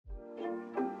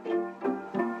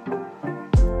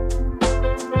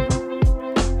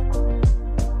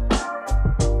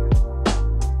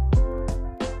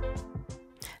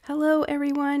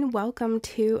everyone, welcome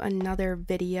to another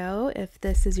video. If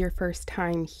this is your first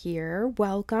time here,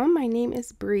 welcome. My name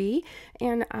is Bree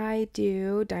and I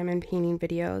do diamond painting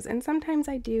videos, and sometimes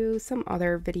I do some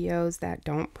other videos that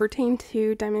don't pertain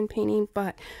to diamond painting,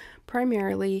 but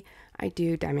primarily I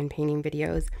do diamond painting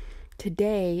videos.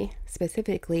 Today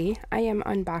specifically I am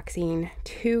unboxing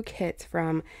two kits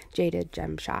from JADED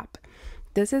Gem Shop.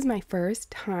 This is my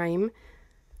first time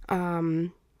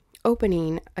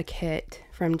opening a kit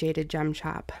from JADED Gem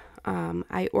Shop.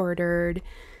 I ordered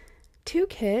two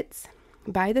kits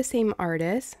by the same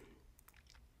artist.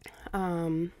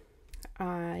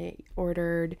 I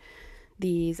ordered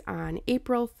these on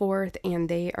April 4th and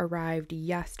they arrived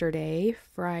yesterday,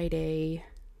 Friday,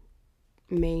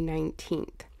 May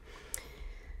 19th.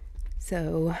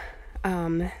 So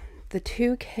the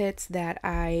two kits that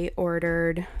I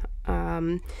ordered,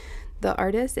 the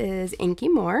artist is Inky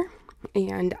Moore.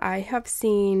 And I have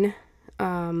seen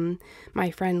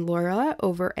my friend Laura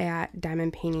over at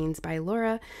Diamond Paintings by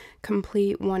Laura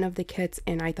complete one of the kits,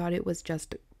 and I thought it was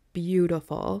just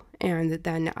beautiful. And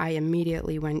then I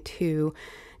immediately went to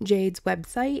Jade's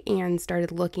website and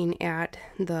started looking at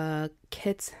the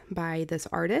kits by this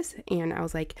artist, and I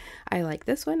was like, I like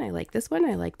this one, I like this one,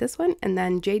 I like this one. And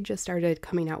then Jade just started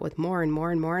coming out with more and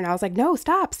more and more, and I was like, no,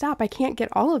 stop, I can't get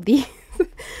all of these.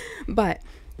 But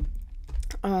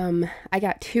I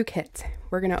got two kits.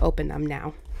 We're gonna open them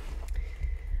now.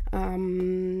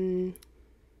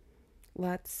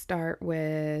 Let's start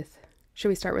with, should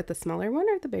we start with the smaller one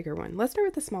or the bigger one? Let's start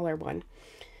with the smaller one.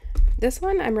 This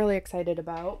one I'm really excited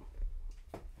about.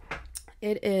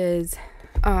 It is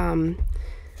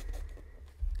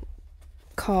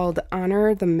called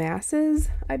Honor the Masses,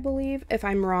 I believe. If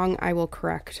I'm wrong, I will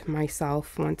correct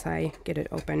myself once I get it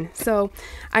open. So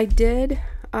I did,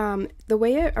 the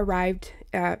way it arrived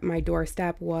at my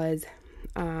doorstep was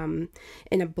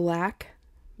in a black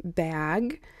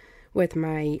bag with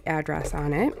my address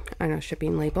on it, on a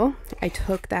shipping label. I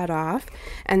took that off,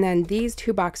 and then these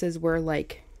two boxes were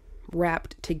like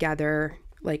wrapped together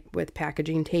like with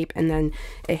packaging tape, and then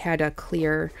it had a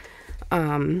clear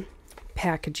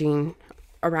packaging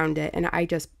around it, and I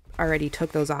just already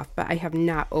took those off, but I have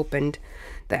not opened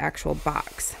the actual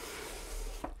box.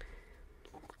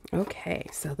 Okay,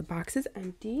 so the box is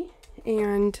empty,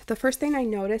 and the first thing I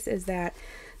notice is that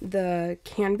the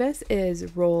canvas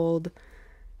is rolled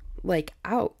like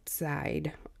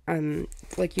outside.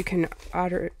 Like you can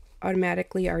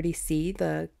automatically already see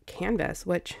the canvas,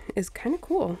 which is kind of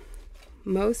cool.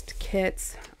 Most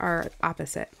kits are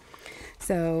opposite.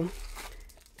 So,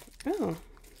 oh,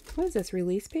 what is this,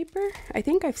 release paper? I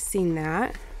think I've seen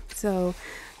that. So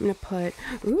I'm gonna put,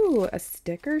 ooh, a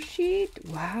sticker sheet.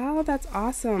 Wow, that's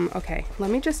awesome. Okay,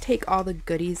 let me just take all the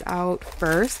goodies out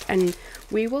first, and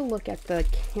we will look at the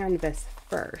canvas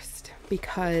first,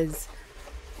 because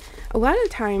a lot of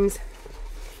times,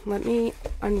 let me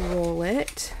unroll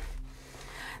it.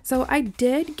 So I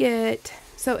did get,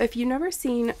 so if you've never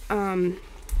seen, oh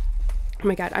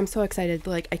my God, I'm so excited.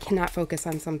 Like, I cannot focus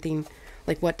on something,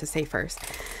 like what to say first.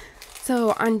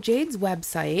 So on Jade's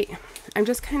website, I'm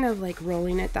just kind of like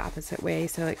rolling it the opposite way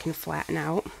so it can flatten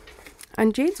out.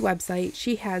 On Jade's website,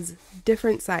 she has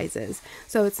different sizes.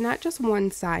 So it's not just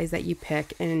one size that you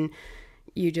pick and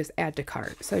you just add to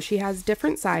cart. So she has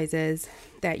different sizes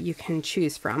that you can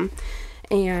choose from.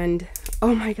 And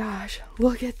oh my gosh,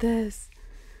 look at this.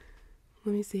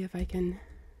 Let me see if I can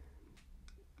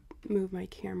move my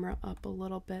camera up a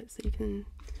little bit so you can,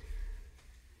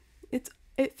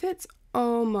 it fits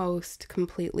almost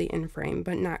completely in frame,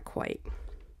 but not quite.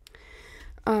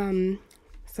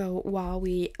 So while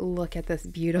we look at this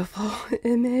beautiful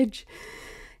image,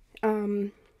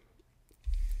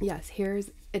 yes,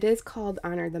 it is called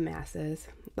Honor the Masses.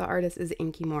 The artist is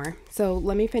Inky Moore. So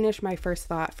let me finish my first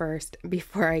thought first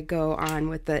before I go on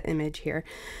with the image here.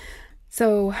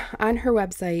 So on her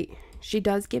website, she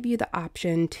does give you the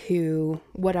option to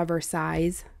whatever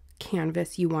size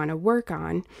canvas you want to work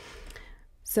on.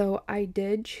 So I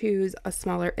did choose a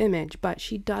smaller image, but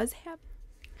she does have,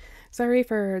 sorry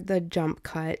for the jump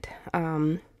cut.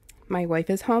 My wife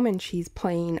is home and she's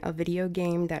playing a video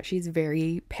game that she's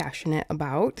very passionate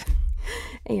about,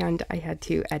 and I had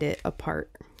to cut a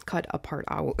part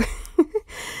out.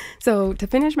 So to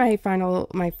finish my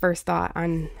first thought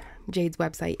on Jade's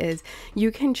website is you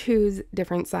can choose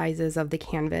different sizes of the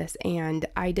canvas, and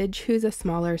I did choose a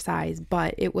smaller size,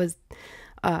 but it was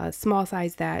a small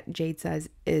size that Jade says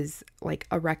is like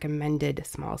a recommended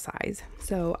small size.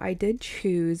 So I did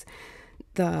choose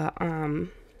the,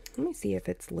 let me see if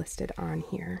it's listed on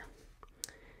here.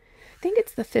 I think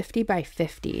it's the 50 by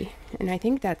 50, and I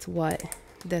think that's what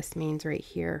this means right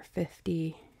here,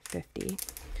 50, 50.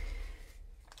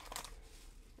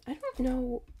 I don't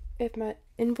know if my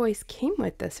invoice came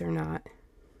with this or not.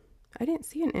 I didn't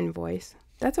see an invoice.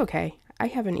 That's okay. I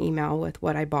have an email with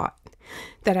what I bought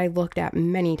that I looked at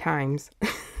many times.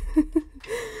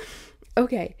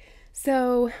 Okay,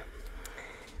 so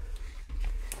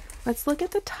let's look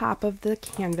at the top of the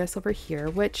canvas over here,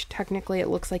 which technically it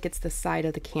looks like it's the side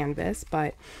of the canvas,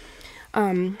 but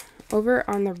over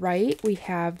on the right, we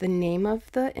have the name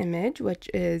of the image, which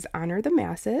is Honor the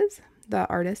Masses. The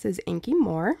artist is Inky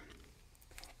Moore.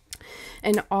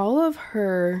 And all of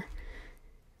her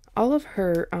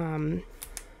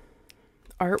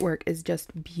artwork is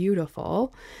just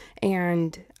beautiful.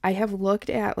 And I have looked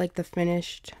at like the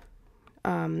finished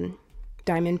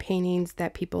diamond paintings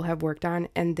that people have worked on,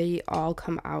 and they all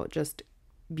come out just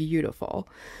beautiful.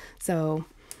 So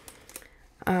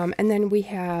and then we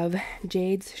have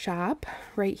Jade's shop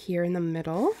right here in the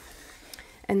middle,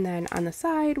 and then on the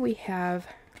side we have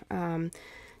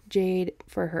Jade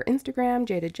for her Instagram,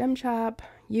 JADED Gem Shop,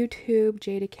 YouTube,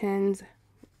 Jadekins,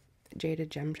 JADED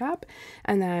Gem Shop,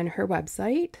 and then her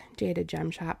website,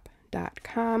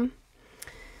 jadedgemshop.com.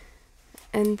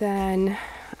 And then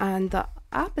on the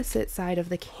opposite side of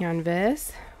the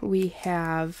canvas, we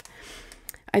have,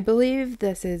 I believe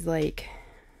this is like,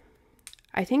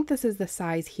 I think this is the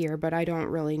size here, but I don't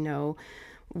really know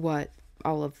what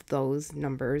all of those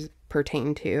numbers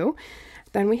pertain to.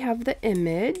 Then we have the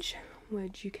image,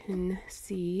 which you can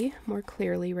see more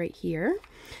clearly right here.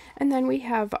 And then we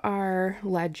have our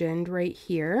legend right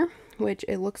here, which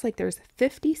it looks like there's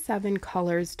 57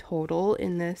 colors total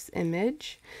in this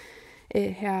image.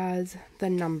 It has the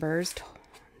numbers,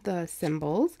 the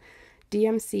symbols,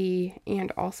 DMC,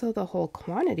 and also the whole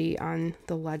quantity on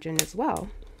the legend as well.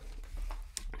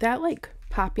 That like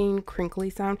popping crinkly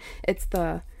sound, it's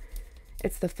the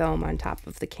film on top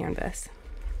of the canvas.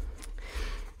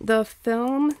 The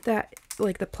film that,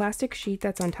 like the plastic sheet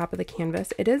that's on top of the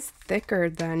canvas, it is thicker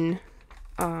than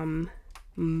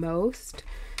most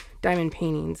diamond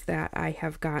paintings that I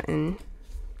have gotten.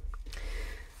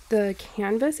 The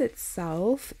canvas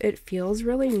itself, it feels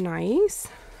really nice.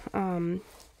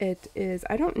 It is,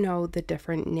 I don't know the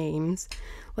different names.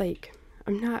 Like,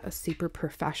 I'm not a super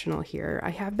professional here.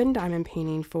 I have been diamond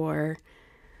painting for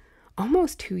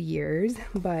almost 2 years,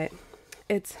 but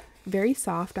it's very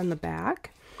soft on the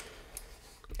back.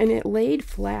 And it laid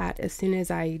flat as soon as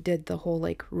I did the whole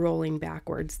like rolling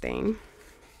backwards thing.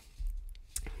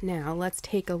 Now let's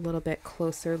take a little bit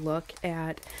closer look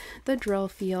at the drill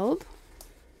field.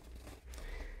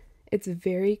 It's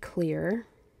very clear.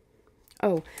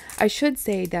 Oh, I should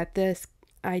say that this,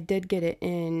 I did get it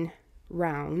in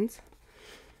rounds.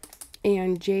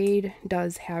 And Jade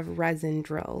does have resin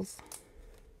drills.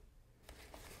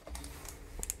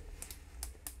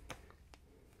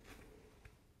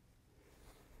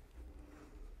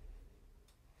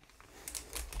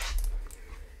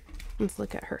 Let's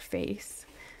look at her face.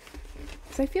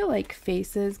 So I feel like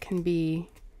faces can be,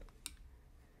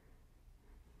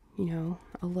 you know,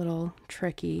 a little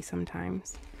tricky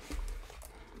sometimes.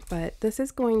 But this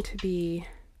is going to be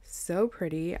so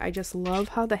pretty. I just love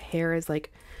how the hair is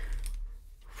like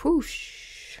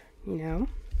whoosh, you know.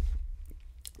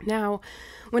 Now,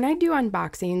 when I do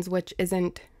unboxings, which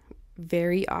isn't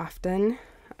very often,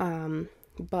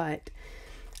 but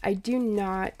I do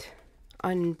not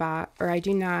unbox, or I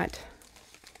do not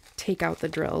take out the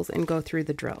drills and go through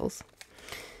the drills.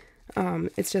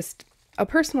 It's just a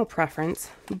personal preference,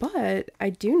 but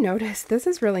I do notice this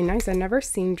is really nice. I've never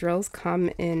seen drills come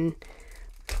in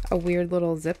a weird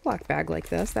little Ziploc bag like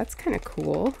this. That's kind of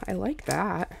cool. I like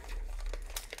that.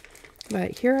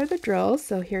 But here are the drills.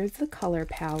 So here's the color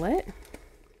palette.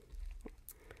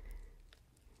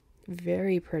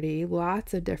 Very pretty.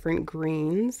 Lots of different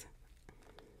greens.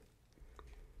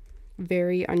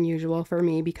 Very unusual for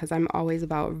me because I'm always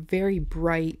about very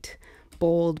bright,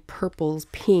 bold purples,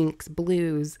 pinks,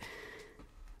 blues,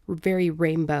 very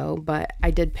rainbow. But I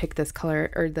did pick this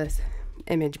color or this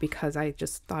image because I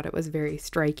just thought it was very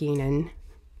striking and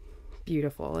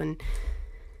beautiful, and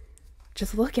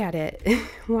just look at it.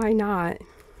 Why not?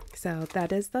 So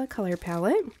that is the color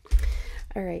palette.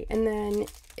 All right, and then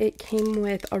it came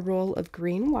with a roll of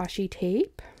green washi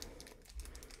tape,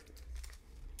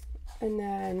 and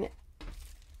then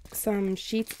some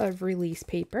sheets of release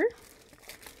paper,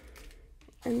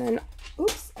 and then,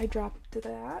 oops, I dropped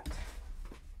that.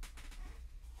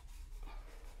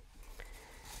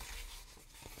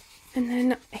 And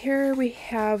then here we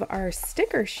have our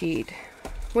sticker sheet,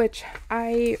 which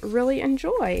I really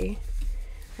enjoy.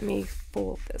 Let me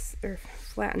fold this or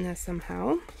flatten this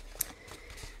somehow.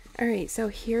 All right, so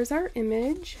here's our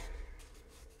image.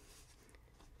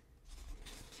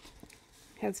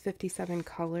 Has 57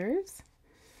 colors.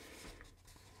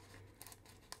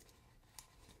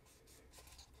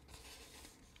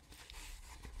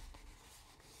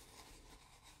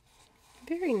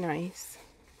 Very nice.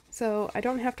 So I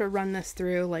don't have to run this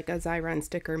through like a Xyron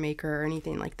sticker maker or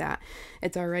anything like that.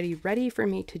 It's already ready for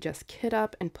me to just kit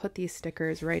up and put these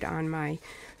stickers right on my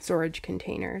storage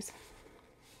containers.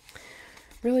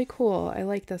 Really cool. I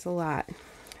like this a lot.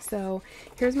 So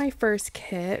here's my first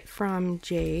kit from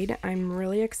Jade. I'm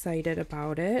really excited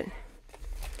about it.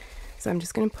 So I'm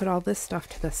just going to put all this stuff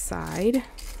to the side.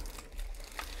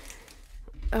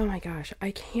 Oh my gosh,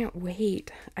 I can't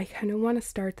wait. I kind of want to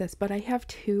start this, but I have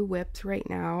 2 whips right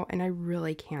now and I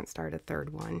really can't start a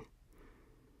third one.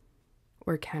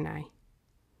 Or can I?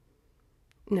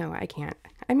 No, I can't.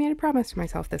 I made a promise to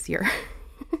myself this year.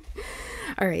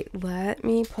 All right, let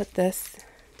me put this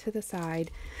to the side.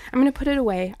 I'm going to put it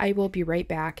away. I will be right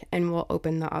back and we'll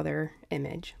open the other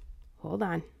image. Hold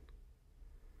on.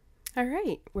 All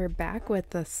right, we're back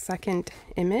with the second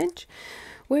image,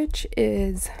 which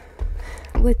is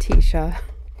Letitia.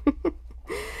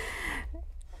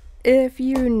 If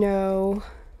you know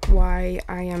why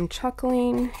I am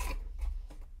chuckling,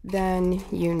 then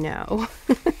you know.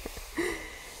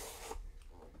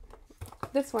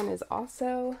 This one is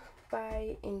also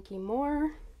by Inky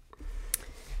Moore.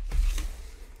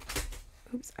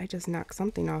 Oops, I just knocked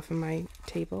something off of my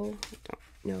table. Don't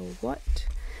know what.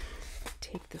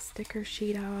 Take the sticker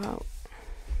sheet out.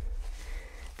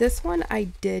 This one I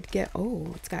did get,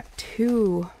 oh, it's got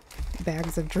 2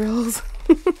 bags of drills.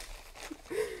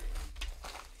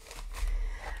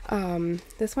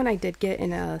 This one I did get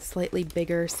in a slightly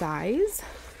bigger size.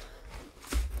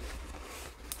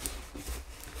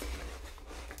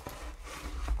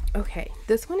 Okay,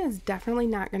 this one is definitely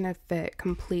not going to fit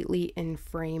completely in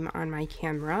frame on my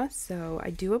camera, so I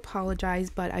do apologize,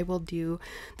 but I will do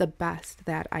the best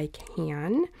that I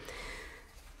can.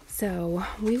 So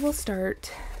we will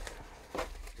start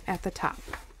at the top.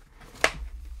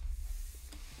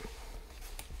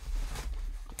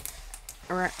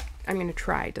 Or I'm going to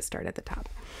try to start at the top.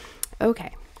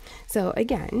 Okay, so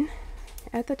again,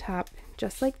 at the top,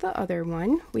 just like the other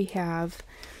one, we have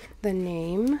the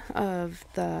name of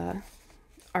the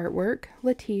artwork,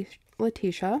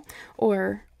 Letitia,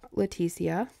 or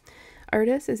Leticia.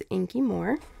 Artist is Inky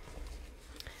Moore.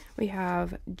 We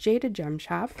have Jaded Gem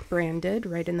Shop branded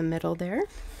right in the middle there.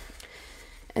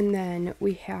 And then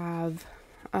we have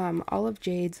all of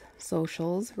Jade's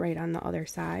socials right on the other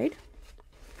side.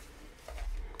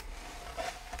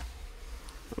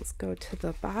 Let's go to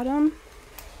the bottom.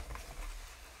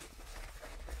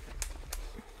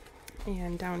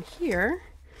 And down here,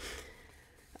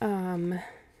 now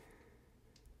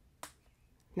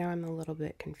I'm a little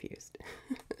bit confused.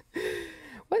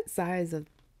 What size of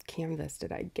canvas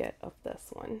did I get of this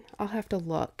one? I'll have to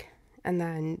look. And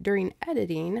then during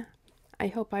editing, I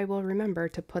hope I will remember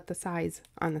to put the size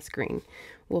on the screen.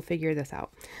 We'll figure this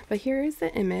out. But here is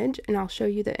the image, and I'll show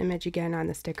you the image again on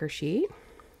the sticker sheet.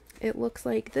 It looks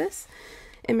like this.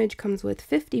 Image comes with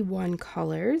 51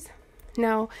 colors.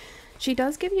 Now, she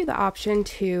does give you the option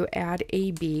to add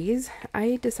ABs.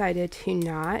 I decided to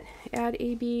not add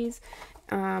ABs.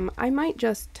 I might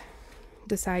just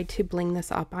decide to bling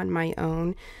this up on my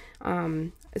own.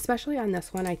 Especially on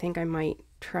this one, I think I might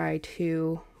try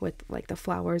to with like the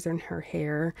flowers in her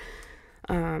hair.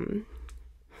 I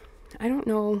don't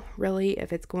know really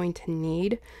if it's going to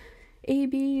need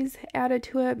ABs added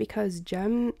to it because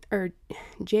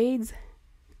Jade's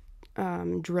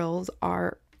drills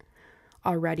are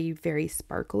already very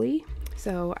sparkly,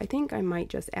 so I think I might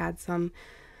just add some.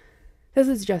 This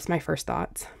is just my first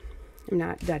thoughts. I'm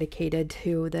not dedicated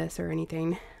to this or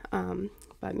anything,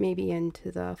 but maybe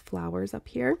into the flowers up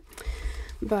here.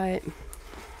 But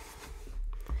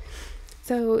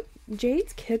so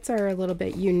Jade's kits are a little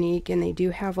bit unique, and they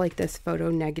do have like this photo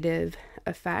negative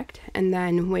effect, and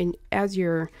then as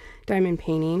you're diamond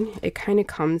painting, it kind of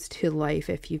comes to life.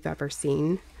 If you've ever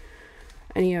seen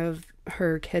any of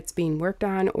her kits being worked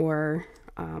on, or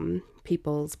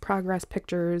people's progress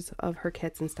pictures of her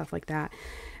kits and stuff like that,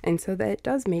 and so that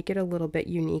does make it a little bit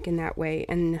unique in that way,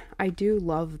 and I do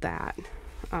love that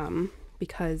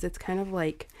because it's kind of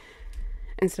like,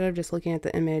 instead of just looking at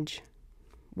the image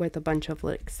with a bunch of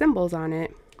like symbols on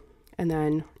it and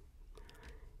then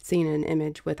seeing an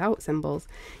image without symbols,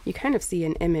 you kind of see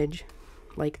an image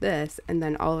like this, and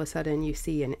then all of a sudden you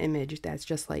see an image that's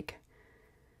just like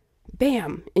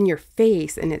bam in your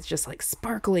face, and it's just like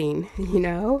sparkling, you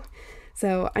know?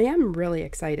 So I am really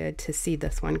excited to see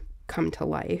this one come to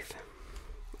life.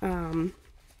 I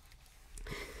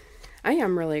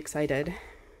am really excited.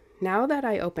 now that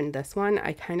I opened this one,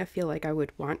 I kind of feel like I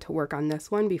would want to work on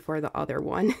this one before the other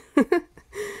one.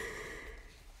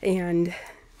 And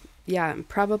yeah,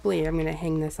 probably I'm going to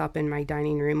hang this up in my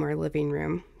dining room or living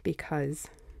room because,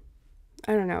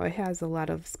 I don't know, it has a lot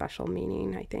of special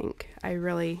meaning, I think. I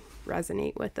really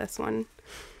resonate with this one.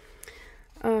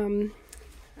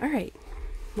 All right,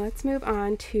 let's move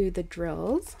on to the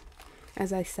drills.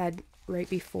 As I said right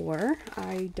before,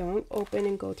 I don't open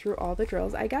and go through all the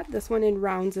drills. I got this one in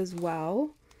rounds as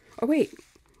well. Oh wait,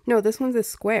 no, this one's a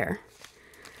square.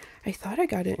 I thought I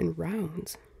got it in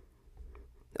rounds.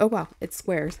 Oh well, it's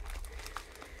squares.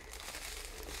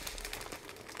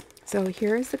 So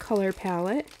here is the color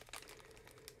palette.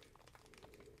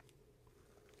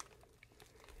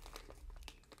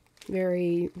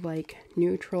 Very like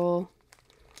neutral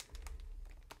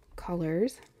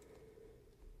colors.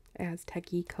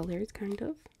 Aztec-y colors, kind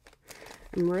of.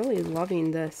 I'm really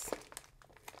loving this.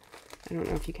 I don't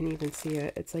know if you can even see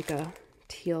it. It's like a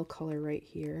teal color right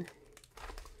here.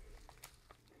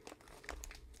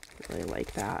 Really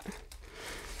like that.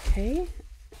 Okay.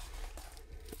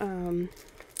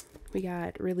 We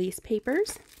got release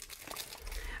papers.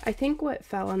 I think what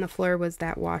fell on the floor was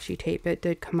that washi tape. It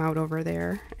did come out over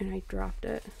there, and I dropped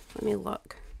it. Let me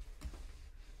look.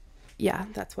 Yeah,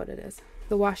 that's what it is.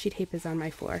 The washi tape is on my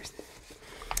floors.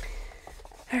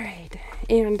 All right,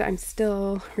 and I'm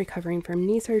still recovering from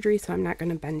knee surgery, so I'm not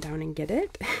going to bend down and get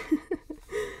it.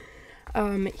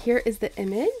 Here is the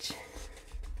image.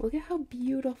 Look at how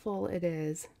beautiful it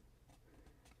is.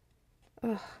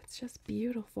 Oh, it's just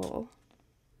beautiful.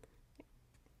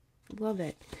 Love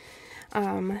it.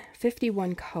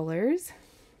 51 colors.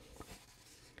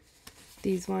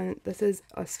 This is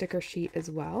a sticker sheet as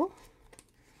well.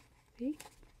 See?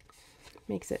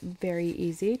 Makes it very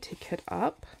easy to kit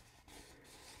up.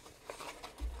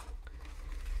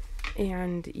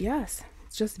 And yes,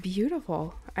 it's just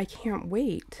beautiful. I can't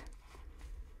wait.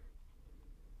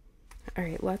 All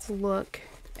right, let's look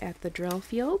at the drill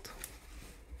field.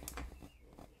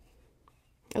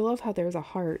 I love how there's a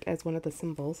heart as one of the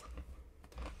symbols.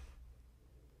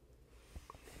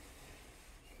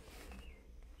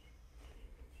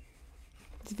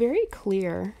 It's very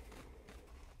clear.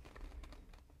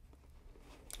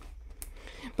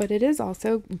 But it is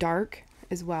also dark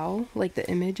as well. Like the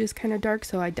image is kind of dark,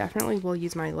 so I definitely will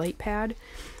use my light pad.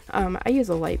 I use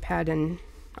a light pad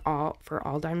for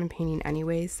all diamond painting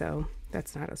anyway, so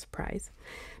that's not a surprise.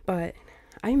 But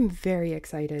I'm very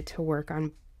excited to work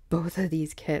on both of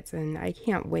these kits, and I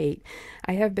can't wait.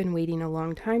 I have been waiting a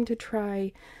long time to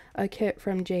try a kit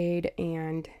from Jade,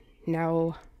 and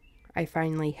now I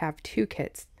finally have 2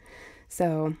 kits.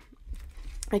 So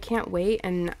I can't wait,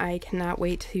 and I cannot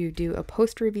wait to do a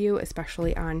post review,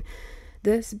 especially on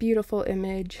this beautiful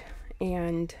image,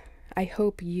 and I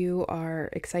hope you are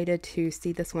excited to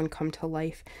see this one come to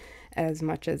life as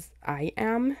much as I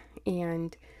am.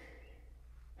 And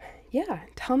yeah,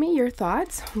 tell me your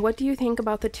thoughts. What do you think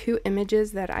about the 2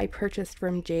 images that I purchased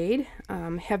from Jade?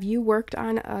 Have you worked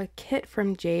on a kit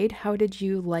from Jade? How did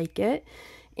you like it?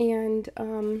 And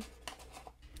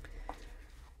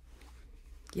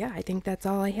yeah, I think that's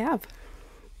all I have.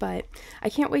 But I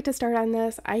can't wait to start on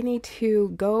this. I need to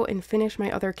go and finish my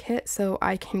other kit so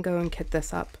I can go and kit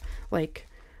this up like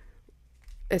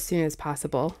as soon as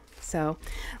possible. So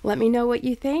let me know what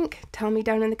you think. Tell me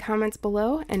down in the comments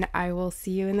below, and I will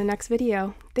see you in the next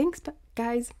video. Thanks,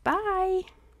 guys. Bye.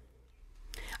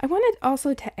 I wanted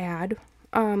also to add,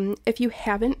 if you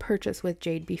haven't purchased with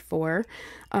Jade before,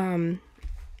 I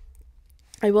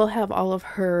will have all of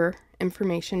her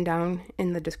information down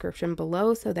in the description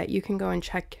below so that you can go and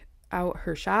check out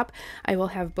her shop. I will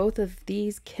have both of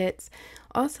these kits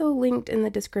also linked in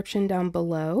the description down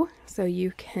below, so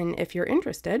you can, if you're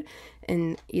interested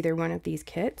in either one of these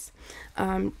kits.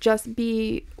 Just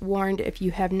be warned, if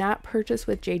you have not purchased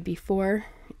with Jade before,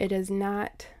 it is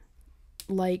not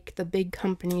like the big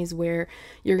companies where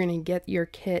you're going to get your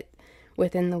kit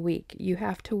within the week. You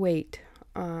have to wait.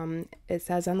 It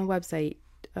says on the website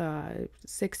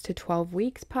 6 to 12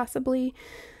 weeks possibly.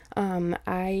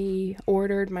 I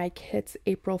ordered my kits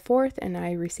April 4th and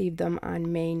I received them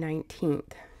on May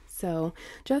 19th. So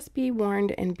just be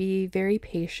warned and be very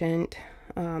patient.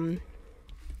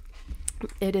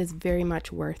 It is very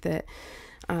much worth it.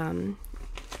 And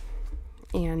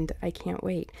I can't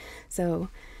wait. So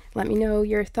let me know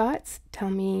your thoughts. Tell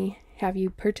me, have you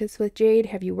purchased with Jade?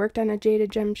 Have you worked on a JADED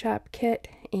Gem Shop kit?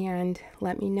 And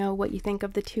let me know what you think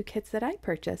of the 2 kits that I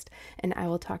purchased. And I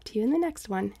will talk to you in the next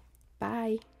one.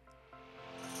 Bye.